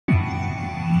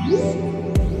The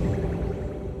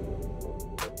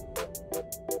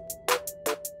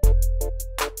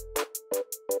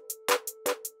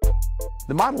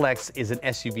Model X is an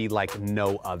SUV like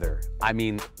no other. I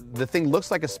mean, the thing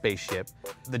looks like a spaceship.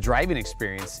 The driving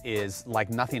experience is like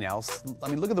nothing else. I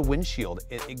mean, look at the windshield.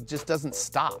 It just doesn't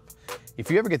stop. If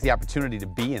you ever get the opportunity to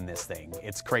be in this thing,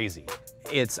 it's crazy.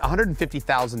 It's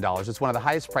 $150,000. It's one of the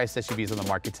highest priced SUVs on the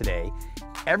market today.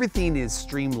 Everything is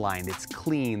streamlined, it's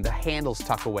clean, the handles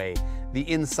tuck away. The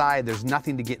inside, there's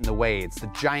nothing to get in the way. It's the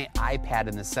giant iPad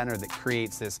in the center that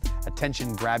creates this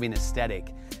attention-grabbing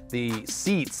aesthetic. The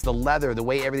seats, the leather, the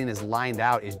way everything is lined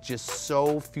out is just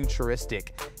so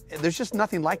futuristic. There's just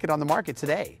nothing like it on the market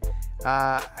today.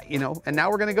 You know, and now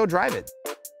we're gonna go drive it.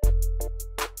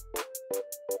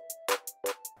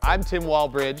 I'm Tim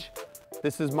Walbridge.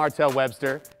 This is Martell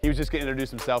Webster. He was just gonna introduce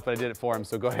himself, but I did it for him,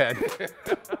 so go ahead.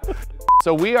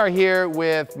 So we are here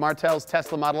with Martell's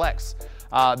Tesla Model X.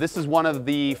 This is one of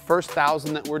the first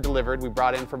 1,000 that were delivered. We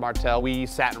brought in for Martell. We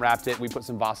satin wrapped it. We put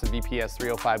some Vossen VPS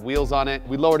 305 wheels on it.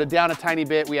 We lowered it down a tiny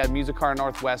bit. We had Music Car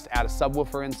Northwest add a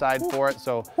subwoofer inside for it,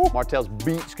 so Martell's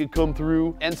beats could come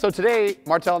through. And so today,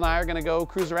 Martell and I are gonna go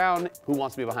cruise around. Who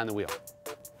wants to be behind the wheel?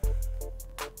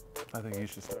 I think you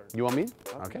should start. You want me?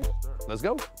 Okay, let's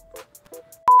go.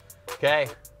 Okay.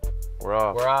 We're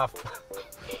off. We're off.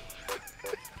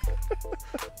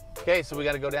 Okay, so we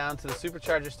got to go down to the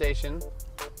supercharger station.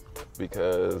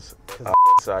 Because I'm Dead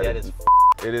excited. as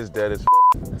It is dead as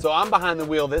So I'm behind the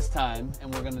wheel this time,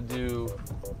 and we're gonna do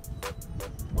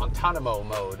autono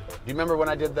mode. Do you remember when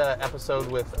I did the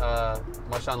episode with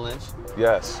Marshawn Lynch?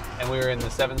 Yes. And we were in the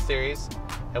 7 Series,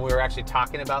 and we were actually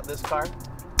talking about this car,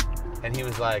 and he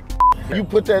was like, You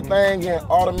put that thing in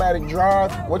automatic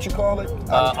drive, what you call it?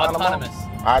 autonomous.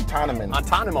 Autonomous.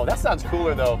 Autonomo, that sounds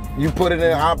cooler though. You put it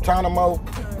in autonomo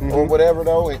or whatever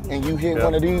though, and you hit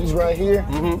one of these right here.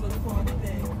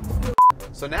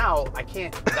 So now I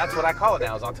can't, that's what I call it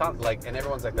now, is autonomous, like, and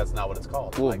everyone's like, that's not what it's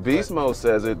called. Well, like, Beast Mode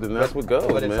says it, then that's what goes,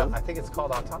 but it's, man. I think it's called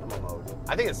autonomo mode.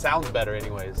 I think it sounds better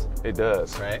anyways. It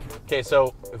does. Right? Okay,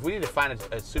 so if we need to find a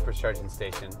supercharging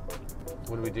station,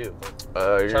 what do we do?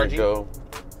 You're Charging? gonna go.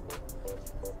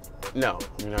 No,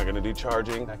 you're not gonna do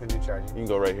charging. Not gonna do charging. You can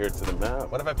go right here to the map.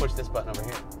 What if I push this button over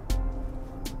here?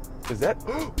 Is that?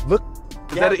 Look,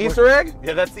 is Yeah, that an Easter egg?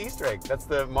 Yeah, that's the Easter egg. That's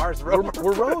the Mars rover.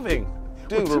 We're roving.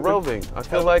 Dude, we're roving. I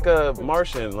feel like a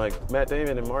Martian, like Matt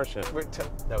Damon in Martian.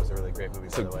 That was a really great movie,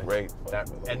 by the way. Great.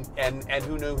 And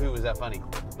who knew who was that funny?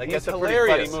 Like, He's that's a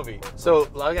hilarious. pretty funny movie. So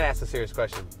I'm gonna ask a serious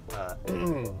question.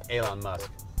 Elon Musk.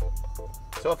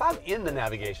 So if I'm in the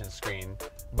navigation screen,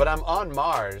 but I'm on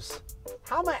Mars,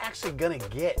 how am I actually gonna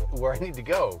get where I need to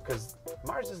go? Because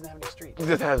Mars doesn't have any streets. It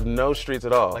just has no streets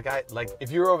at all. Like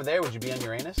if you were over there, would you be on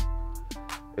Uranus?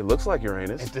 It looks like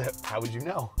Uranus. How would you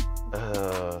know?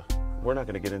 We're not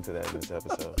gonna get into that in this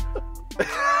episode.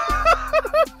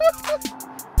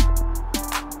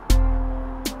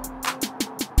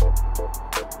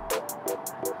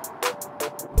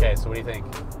 Okay, so what do you think?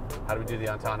 How do we do the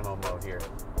autonomo mode here?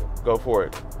 Go for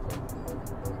it.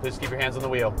 Please keep your hands on the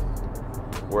wheel.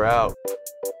 We're out.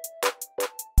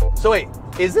 So wait,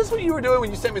 is this what you were doing when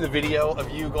you sent me the video of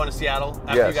you going to Seattle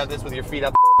after Yes. you got this with your feet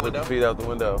out the Put window? the feet out the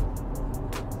window.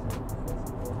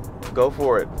 Go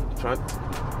for it.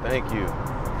 Thank you.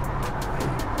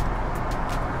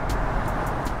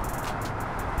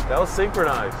 That was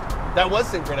synchronized. That was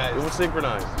synchronized. It was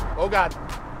synchronized. Oh God.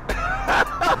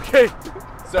 Okay.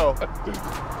 So.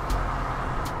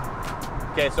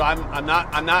 Okay, so I'm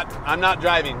not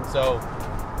driving. So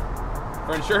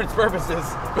for insurance purposes,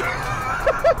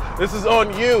 This is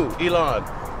on you, Elon.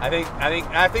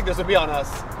 I think this will be on us.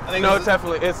 I think No, this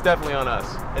it's definitely on us.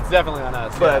 It's definitely on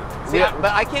us. But yeah. See,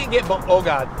 but I can't get. Oh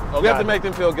God. Oh We have God. to make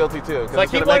them feel guilty too. So I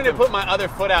keep wanting to put my other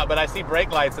foot out, but I see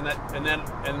brake lights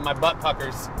and my butt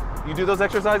puckers. You do those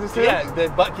exercises too? Yeah, the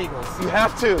butt kegels. You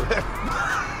have to.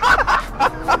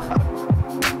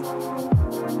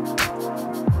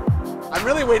 I'm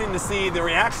really waiting to see the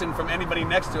reaction from anybody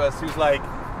next to us who's like,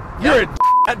 "You're a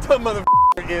that dumb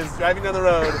motherfucker is driving down the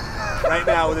road right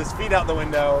now with his feet out the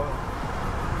window."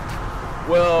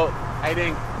 Well, I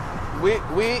think. we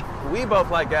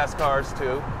both like gas cars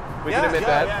too. We can admit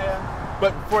that. Yeah.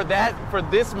 But for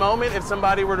this moment, if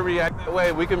somebody were to react that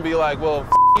way, we can be like, well,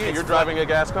 you, It's you're driving a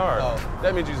gas car. Oh.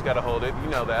 That means you just gotta hold it. You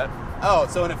know that. Oh,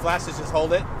 so when it flashes, just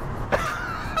hold it.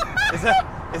 Is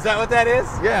that what that is?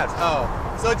 Yes. Oh,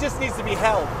 so it just needs to be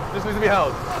held. Just needs to be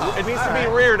held. Oh, It needs to all be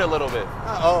right. reared a little bit.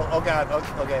 Oh God.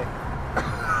 Okay.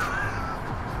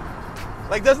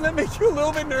 Like, doesn't that make you a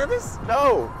little bit nervous?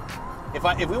 No.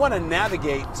 If we want to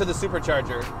navigate to the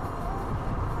supercharger,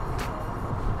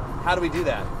 how do we do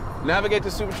that? navigate to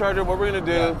supercharger. What we're gonna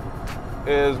do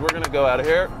is we're gonna go out of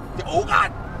here. Oh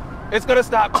God! It's gonna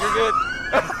stop. You're good.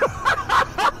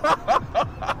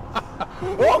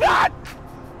 Oh God!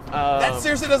 Um, That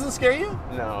seriously doesn't scare you?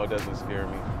 No, it doesn't scare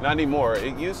me. Not anymore.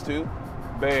 It used to.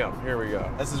 Bam, here we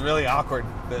go. This is really awkward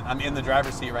that I'm in the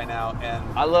driver's seat right now, and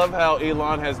I love how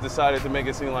Elon has decided to make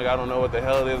it seem like I don't know what the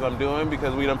hell it is I'm doing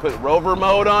because we done put rover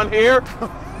mode on here.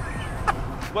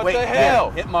 What wait, the hell?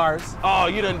 Yeah, hit Mars. Oh,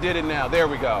 you done did it now. There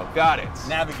we go. Got it.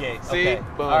 Navigate. See? Okay.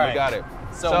 Boom, All right. we got it.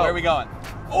 So where are we going?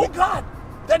 Oh God!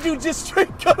 That dude just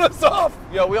straight cut us off.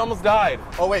 Yo, we almost died.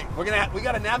 Oh wait, we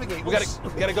gotta navigate. We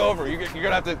gotta go over. You're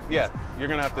gonna have to. Yeah, you're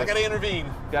gonna have to. I gotta intervene.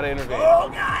 Gotta intervene. Oh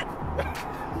God!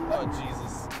 Oh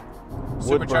Jesus!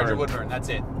 Supercharger Woodburn. Woodburn. That's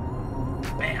it.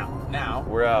 Bam. Now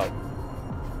We're out.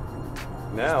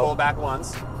 pull Now. back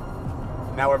once.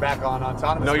 Now we're back on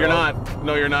autonomous. No, you're mode. not.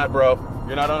 No, you're not, bro.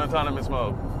 You're not on autonomous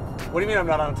mode. What do you mean I'm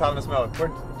not on autonomous mode?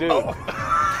 Dude. Oh.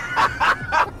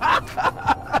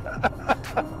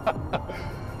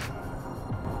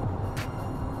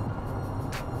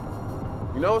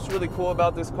 You know what's really cool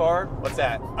about this car? What's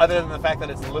that? Other than the fact that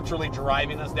it's literally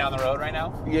driving us down the road right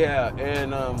now? Yeah,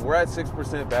 and we're at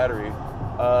 6% battery.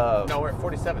 No, we're at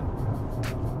 47.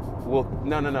 Well,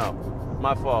 no.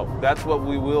 My fault. That's what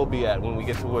we will be at when we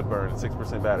get to Woodburn,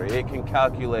 6% battery. It can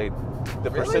calculate the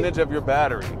Really? percentage of your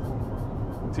battery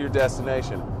to your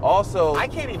destination. Also, I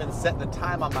can't even set the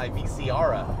time on my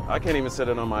VCR. I can't even set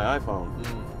it on my iPhone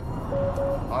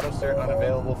Auto start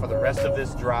unavailable for the rest of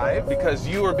this drive. because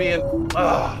you were being,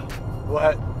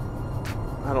 What?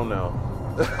 I don't know.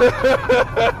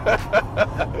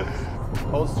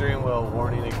 Hold steering wheel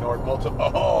warning ignored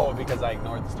multiple. Oh, because I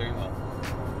ignored the steering wheel.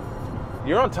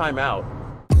 You're on timeout.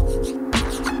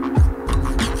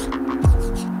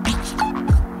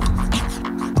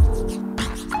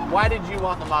 Why did you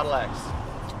want the Model X?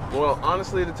 Well,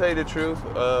 honestly, to tell you the truth,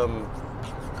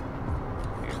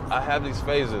 I have these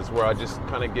phases where I just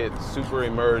kind of get super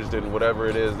immersed in whatever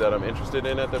it is that I'm interested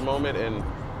in at the moment. And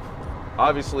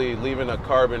obviously leaving a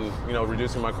carbon,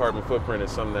 reducing my carbon footprint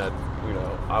is something that,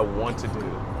 I want to do,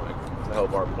 like, to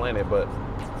help our planet. But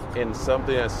in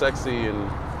something as sexy and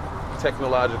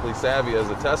technologically savvy as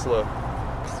a Tesla,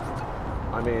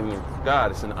 I mean,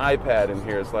 God, it's an iPad in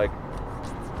here. It's like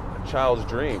a child's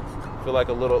dream. I feel like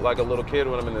a little kid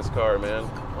when I'm in this car, man.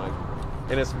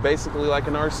 And it's basically like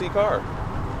an RC car.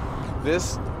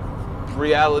 This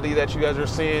reality that you guys are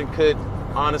seeing could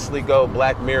honestly go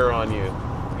Black Mirror on you.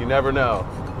 You never know.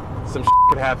 Some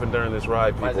could happen during this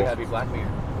ride, people. Why is it gotta be Black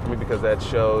Mirror? I mean, because that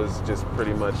show is just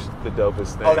pretty much the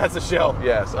dopest thing. Oh, that's a show.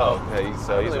 Yes. Oh, hey, I so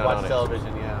don't he's really not watch on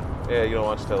television, yeah. it. Yeah, you don't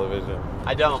watch television.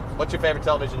 I don't. What's your favorite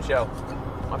television show?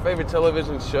 My favorite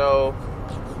television show,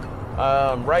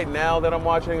 right now that I'm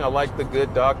watching, I like The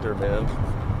Good Doctor, man.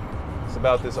 It's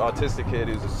about this autistic kid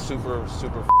who's super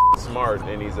smart,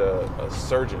 and he's a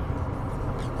surgeon.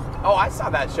 Oh, I saw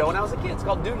that show when I was a kid. It's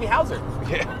called Doogie Howser.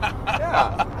 Yeah.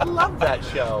 Yeah, I love that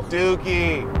show.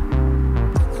 Dookie.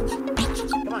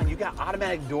 Come on, you got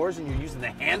automatic doors and you're using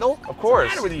the handle? Of course.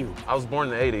 What's the matter with you? I was born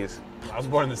in the 80s. I was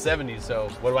born in the 70s, so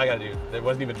what do I gotta do? There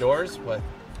wasn't even doors? What?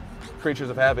 Creatures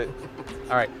of habit.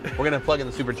 All right, we're gonna plug in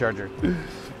the supercharger.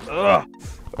 Ugh.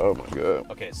 Oh my God.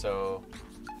 Okay, so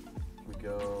we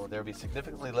go, there'll be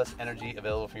significantly less energy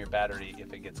available from your battery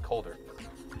if it gets colder.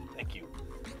 Thank you.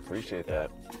 Appreciate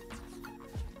that.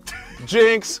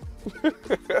 Jinx.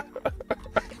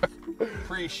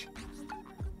 Preach.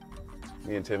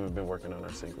 Me and Tim have been working on our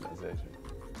synchronization.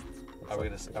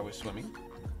 Are we swimming?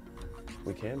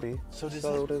 We can be. So does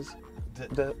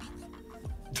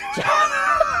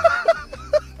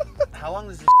How long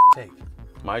does this take?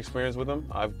 My experience with them,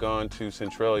 I've gone to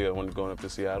Centralia when going up to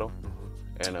Seattle,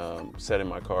 and sat in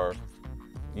my car.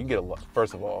 You can get a lot.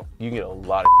 First of all, you can get a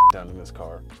lot of done in this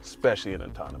car, especially in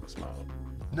autonomous mode.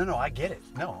 No, I get it.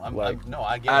 No,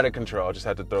 I get Out it. of control. I just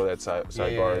had to throw that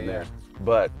sidebar in there. Yeah.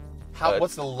 But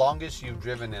What's the longest you've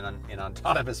driven in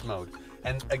autonomous mode?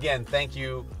 And again, thank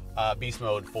you, Beast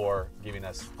Mode, for giving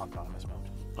us autonomous mode.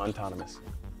 autonomous.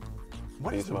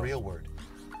 What is Beast the Mode. real word?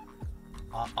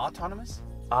 Autonomous?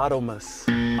 Autonomous.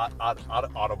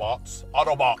 Autobots.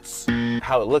 Autobots.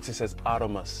 How it looks, it says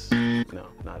autonomous. No,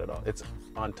 not at all. It's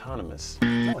autonomous.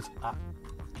 No, it's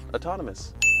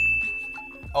Autonomous.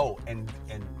 oh, and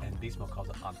Beast Mode calls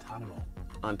it autonomo.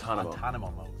 Autonomo.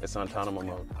 Autonomo mode. It's autonomo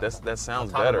mode. That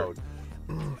sounds Autonomo better.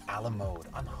 mode. A la mode.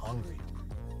 I'm hungry.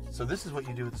 So this is what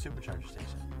you do at the supercharger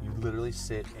station. You literally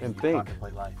sit and you think.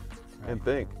 contemplate life. Right? And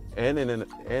think. And in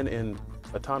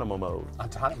autonomo mode.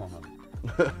 Autonomo mode.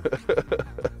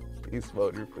 Beast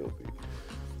mode, you're filthy. You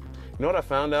know what I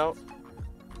found out?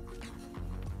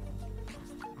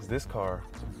 Is this car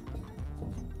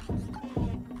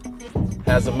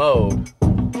has a mode.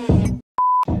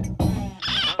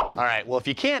 All right, well, if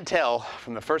you can't tell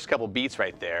from the first couple beats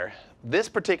right there, this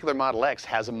particular Model X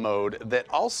has a mode that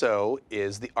also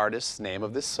is the artist's name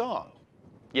of this song.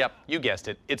 Yep, you guessed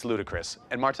it, it's Ludacris.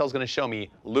 And Martell's gonna show me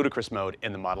Ludacris mode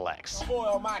in the Model X.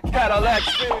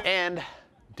 And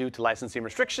due to licensing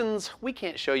restrictions, we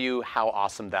can't show you how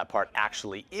awesome that part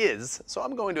actually is, so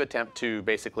I'm going to attempt to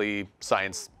basically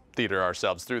science theater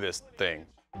ourselves through this thing.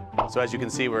 So as you can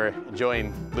see, we're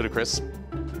enjoying Ludacris.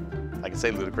 I can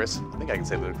say Ludacris. I think I can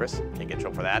say Ludacris. Can't get in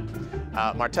trouble for that.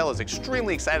 Martell is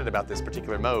extremely excited about this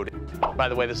particular mode. By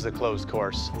the way, this is a closed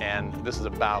course, and this is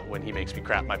about when he makes me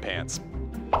crap my pants.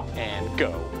 And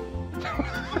go.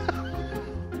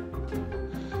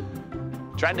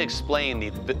 Trying to explain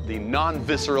the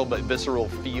non-visceral but visceral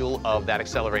feel of that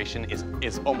acceleration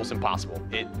is almost impossible.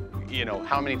 You know,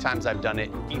 how many times I've done it,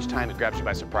 each time it grabs you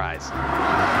by surprise.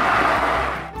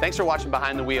 Thanks for watching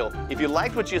Behind the Wheel. If you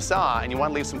liked what you saw and you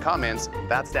want to leave some comments,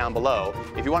 that's down below.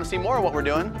 If you want to see more of what we're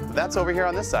doing, that's over here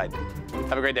on this side.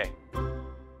 Have a great day.